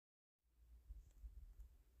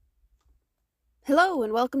Hello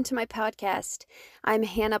and welcome to my podcast. I'm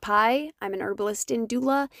Hannah Pye, I'm an herbalist and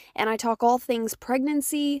doula, and I talk all things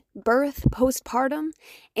pregnancy, birth, postpartum,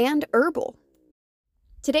 and herbal.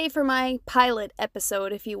 Today for my pilot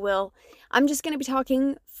episode, if you will, I'm just going to be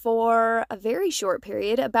talking for a very short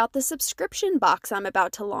period about the subscription box I'm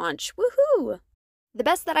about to launch. Woohoo! The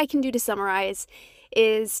best that I can do to summarize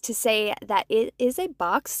is to say that it is a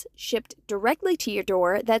box shipped directly to your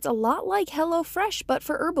door that's a lot like HelloFresh but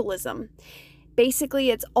for herbalism. Basically,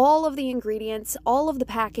 it's all of the ingredients, all of the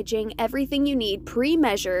packaging, everything you need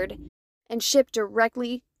pre-measured and shipped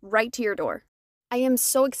directly right to your door. I am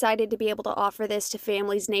so excited to be able to offer this to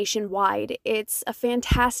families nationwide. It's a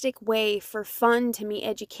fantastic way for fun to meet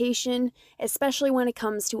education, especially when it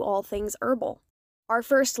comes to all things herbal. Our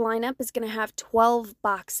first lineup is going to have 12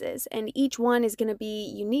 boxes, and each one is going to be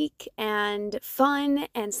unique and fun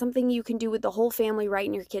and something you can do with the whole family right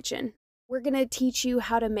in your kitchen. We're going to teach you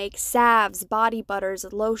how to make salves, body butters,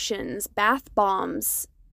 lotions, bath bombs,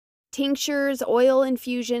 tinctures, oil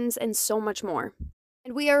infusions, and so much more.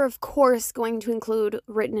 And we are, of course, going to include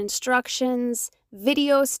written instructions,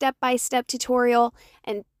 video step-by-step tutorial,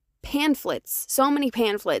 and pamphlets, so many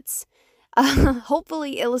pamphlets,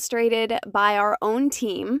 hopefully illustrated by our own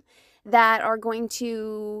team that are going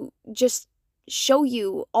to just show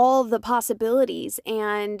you all the possibilities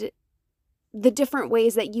and the different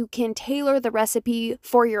ways that you can tailor the recipe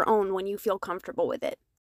for your own when you feel comfortable with it.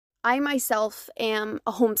 I myself am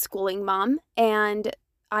a homeschooling mom, and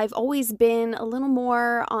I've always been a little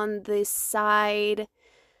more on the side,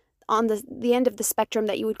 on the end of the spectrum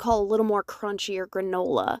that you would call a little more crunchy or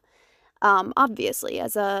granola. Obviously,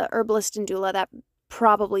 as a herbalist and doula, that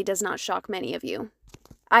probably does not shock many of you.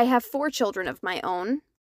 I have 4 children of my own,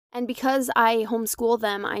 and because I homeschool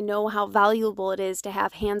them, I know how valuable it is to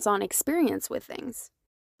have hands-on experience with things.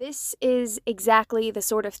 This is exactly the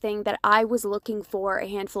sort of thing that I was looking for a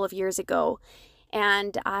handful of years ago,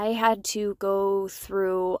 and I had to go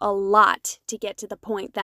through a lot to get to the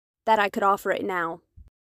point that I could offer it now.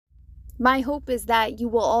 My hope is that you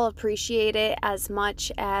will all appreciate it as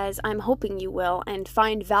much as I'm hoping you will and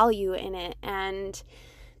find value in it, and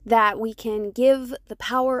that we can give the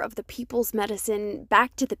power of the people's medicine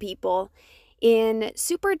back to the people in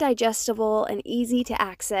super digestible and easy to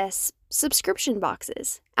access subscription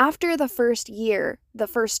boxes. After the first year, the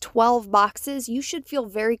first 12 boxes, you should feel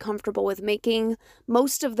very comfortable with making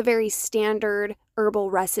most of the very standard herbal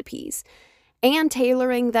recipes and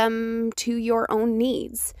tailoring them to your own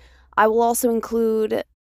needs. I will also include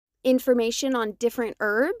information on different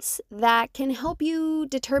herbs that can help you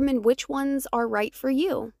determine which ones are right for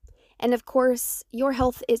you. And of course, your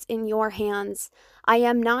health is in your hands. I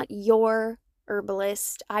am not your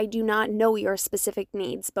herbalist. I do not know your specific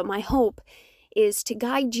needs, but my hope is to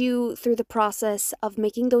guide you through the process of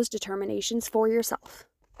making those determinations for yourself.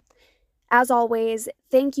 As always,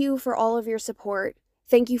 thank you for all of your support.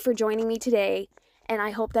 Thank you for joining me today, and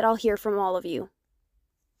I hope that I'll hear from all of you.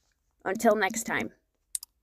 Until next time.